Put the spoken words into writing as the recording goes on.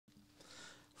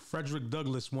Frederick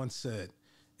Douglass once said,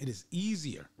 "It is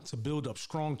easier to build up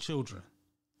strong children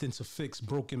than to fix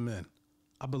broken men."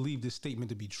 I believe this statement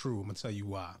to be true. I'm going to tell you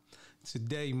why.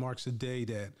 Today marks a day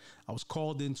that I was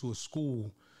called into a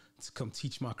school to come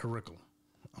teach my curriculum.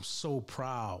 I'm so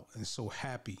proud and so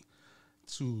happy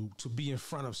to be in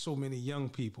front of so many young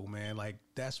people, man. Like,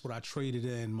 that's what I traded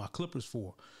in my clippers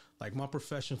for. Like, my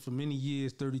profession for many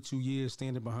years, 32 years,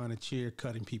 standing behind a chair,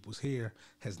 cutting people's hair,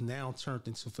 has now turned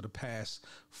into, for the past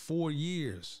 4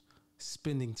 years,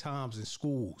 spending times in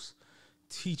schools,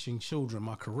 teaching children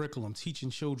my curriculum, teaching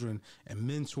children and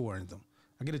mentoring them.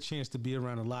 I get a chance to be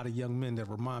around a lot of young men that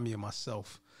remind me of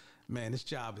myself. Man, this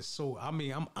job is so,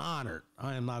 I'm honored.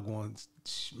 I am not going,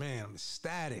 man, I'm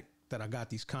ecstatic that I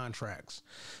got these contracts.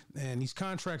 And these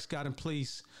contracts got in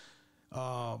place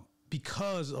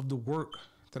because of the work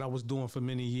that I was doing for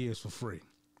many years for free.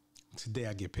 Today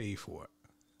I get paid for it.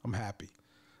 I'm happy.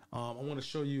 I want to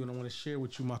show you and I want to share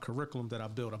with you my curriculum that I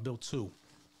built. I built two.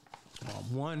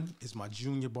 One is my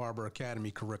Junior Barber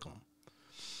Academy curriculum.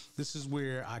 This is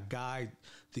where I guide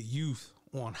the youth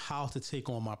on how to take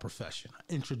on my profession.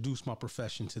 I introduce my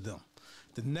profession to them.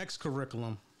 The next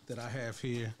curriculum that I have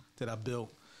here that I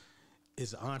built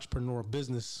is an entrepreneur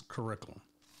business curriculum.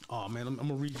 Oh man, I'm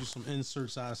gonna read you some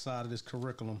inserts outside of this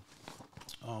curriculum.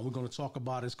 We're going to talk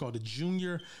about it. It's called the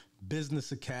Junior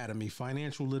Business Academy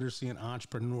Financial Literacy and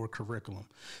Entrepreneur Curriculum.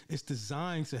 It's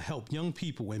designed to help young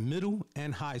people in middle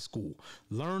and high school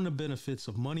learn the benefits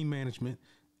of money management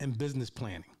and business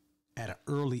planning at an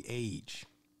early age.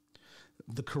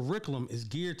 The curriculum is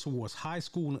geared towards high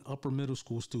school and upper middle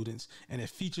school students, and it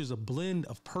features a blend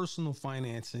of personal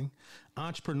financing,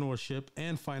 entrepreneurship,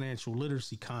 and financial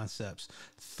literacy concepts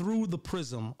through the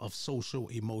prism of social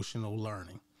emotional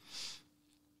learning.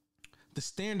 The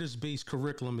standards-based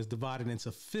curriculum is divided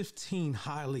into 15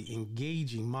 highly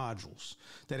engaging modules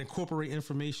that incorporate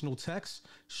informational text,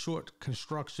 short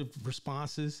constructive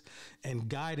responses, and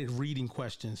guided reading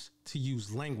questions to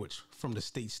use language from the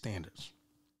state standards.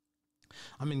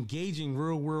 I'm engaging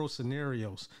real-world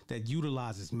scenarios that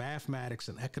utilizes mathematics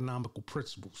and economical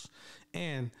principles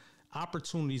and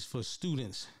opportunities for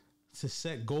students to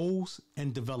set goals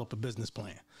and develop a business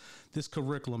plan. This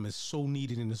curriculum is so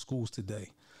needed in the schools today.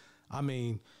 I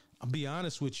mean, I'll be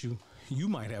honest with you, you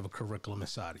might have a curriculum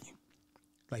inside of you.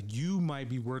 Like, you might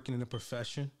be working in a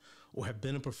profession or have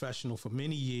been a professional for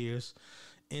many years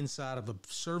inside of a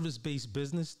service-based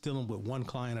business dealing with one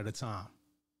client at a time.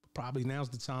 Probably now's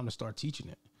the time to start teaching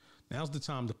it. Now's the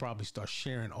time to probably start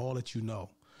sharing all that you know,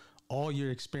 all your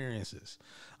experiences.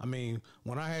 I mean,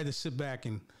 when I had to sit back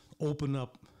and open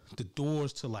up the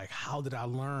doors to, like, how did I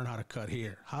learn how to cut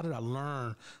hair? How did I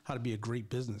learn how to be a great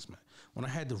businessman? When I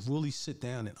had to really sit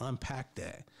down and unpack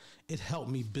that, it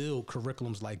helped me build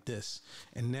curriculums like this.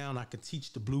 And now I can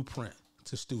teach the blueprint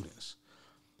to students.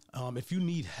 If you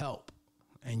need help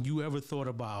and you ever thought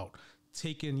about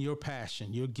taking your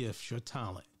passion, your gifts, your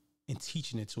talent, and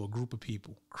teaching it to a group of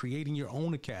people, creating your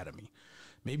own academy,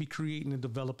 maybe creating and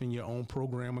developing your own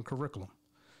program and curriculum.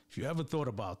 If you ever thought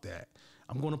about that,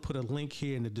 I'm going to put a link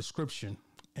here in the description.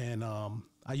 And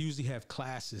I usually have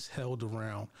classes held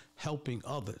around helping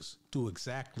others do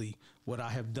exactly what I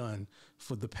have done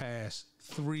for the past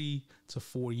 3 to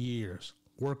 4 years,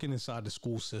 working inside the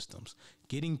school systems,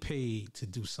 getting paid to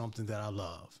do something that I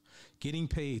love, getting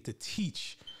paid to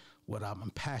teach what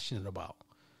I'm passionate about.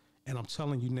 And I'm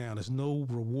telling you now, there's no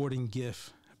rewarding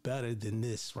gift better than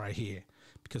this right here.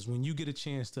 Because when you get a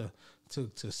chance to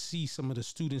see some of the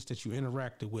students that you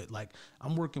interacted with, like,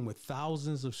 I'm working with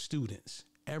thousands of students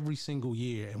every single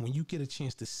year. And when you get a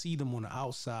chance to see them on the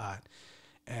outside,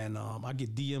 and I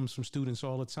get DMs from students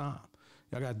all the time.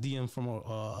 I got DM from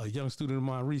a young student of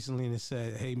mine recently, and it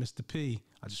said, "Hey, Mr. P,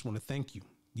 I just want to thank you.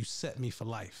 You set me for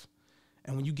life."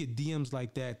 And when you get DMs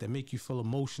like that make you feel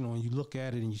emotional, and you look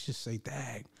at it and you just say,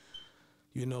 "Dang,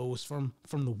 you know, it's from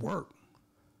the work."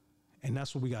 And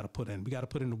that's what we got to put in. We got to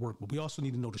put in the work, but we also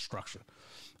need to know the structure.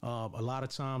 A lot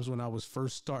of times when I was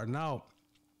first starting out,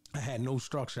 I had no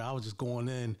structure. I was just going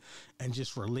in and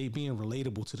just being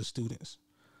relatable to the students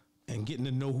and getting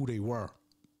to know who they were.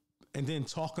 And then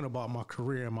talking about my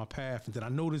career and my path. And then I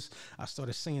noticed I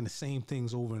started saying the same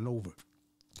things over and over.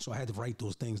 So I had to write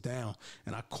those things down,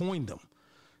 and I coined them.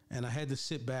 And I had to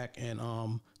sit back and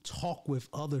talk with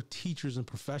other teachers and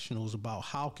professionals about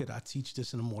how could I teach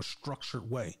this in a more structured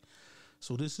way.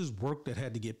 So this is work that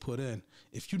had to get put in.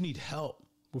 If you need help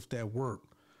with that work,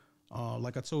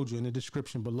 like I told you in the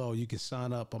description below, you can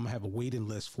sign up. I'm going to have a waiting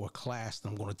list for a class that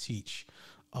I'm going to teach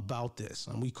about this.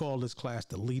 And we call this class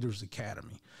the Leaders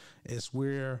Academy. It's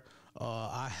where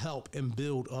I help and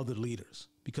build other leaders,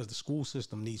 because the school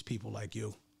system needs people like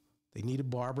you. They needed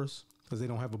barbers because they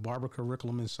don't have a barber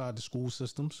curriculum inside the school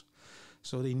systems.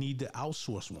 So they need to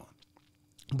outsource one.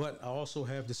 But I also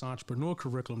have this entrepreneur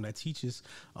curriculum that teaches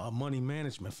money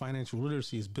management. Financial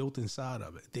literacy is built inside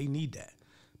of it. They need that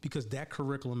because that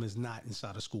curriculum is not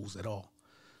inside of schools at all.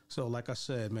 So like I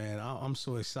said, man, I'm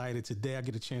so excited. Today I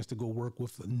get a chance to go work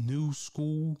with a new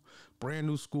school, brand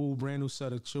new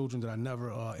set of children that I never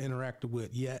interacted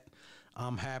with yet.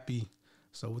 I'm happy.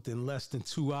 So within less than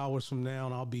 2 hours from now,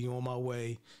 I'll be on my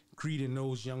way, greeting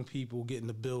those young people, getting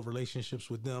to build relationships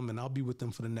with them, and I'll be with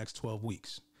them for the next 12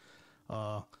 weeks.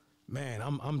 Man,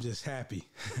 I'm just happy.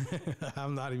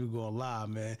 I'm not even gonna lie,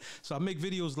 man. So I make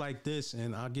videos like this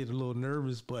and I get a little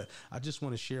nervous, but I just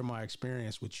want to share my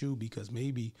experience with you because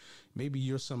maybe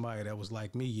you're somebody that was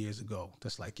like me years ago.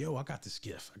 That's like, yo, I got this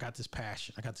gift. I got this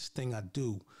passion. I got this thing I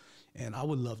do. And I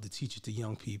would love to teach it to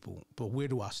young people. But where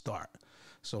do I start?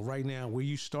 So right now, where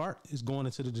you start is going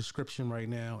into the description right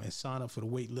now and sign up for the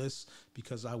wait list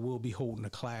because I will be holding a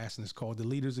class and it's called the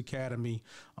Leaders Academy.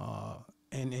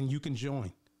 And you can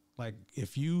join. Like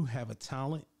if you have a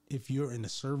talent, if you're in the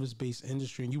service-based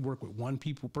industry and you work with one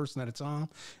person at a time,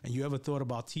 and you ever thought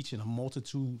about teaching a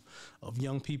multitude of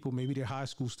young people, maybe they're high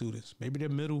school students, maybe they're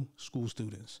middle school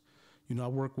students. You know, I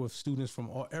work with students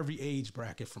from every age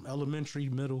bracket, from elementary,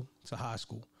 middle to high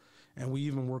school. And we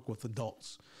even work with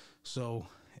adults. So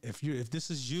if this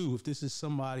is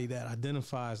somebody that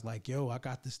identifies like, yo, I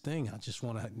got this thing, I just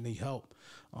need help,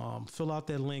 fill out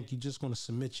that link. You're just going to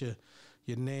submit your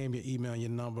name, your email, your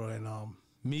number, and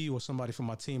me or somebody from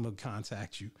my team will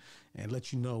contact you and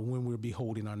let you know when we'll be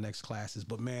holding our next classes.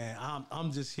 But man,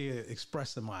 I'm just here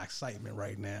expressing my excitement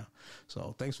right now.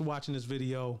 So thanks for watching this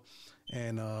video,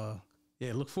 and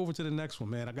yeah, look forward to the next one,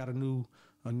 man. I got a new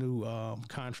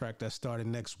contract that started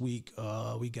next week.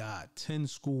 We got 10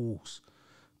 schools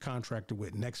contracted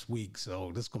with next week,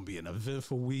 so this is gonna be an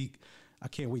eventful week. I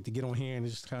can't wait to get on here and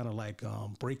just kind of like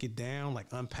break it down, like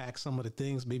unpack some of the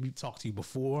things, maybe talk to you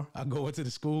before I go into the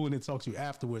school and then talk to you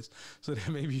afterwards so that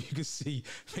maybe you can see,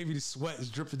 maybe the sweat is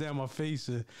dripping down my face,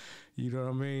 you know what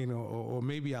I mean? Or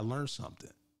maybe I learned something,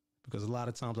 because a lot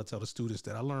of times I tell the students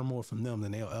that I learn more from them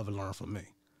than they'll ever learn from me.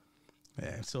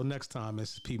 Yeah, so next time,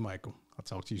 this is P. Michael. I'll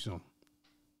talk to you soon.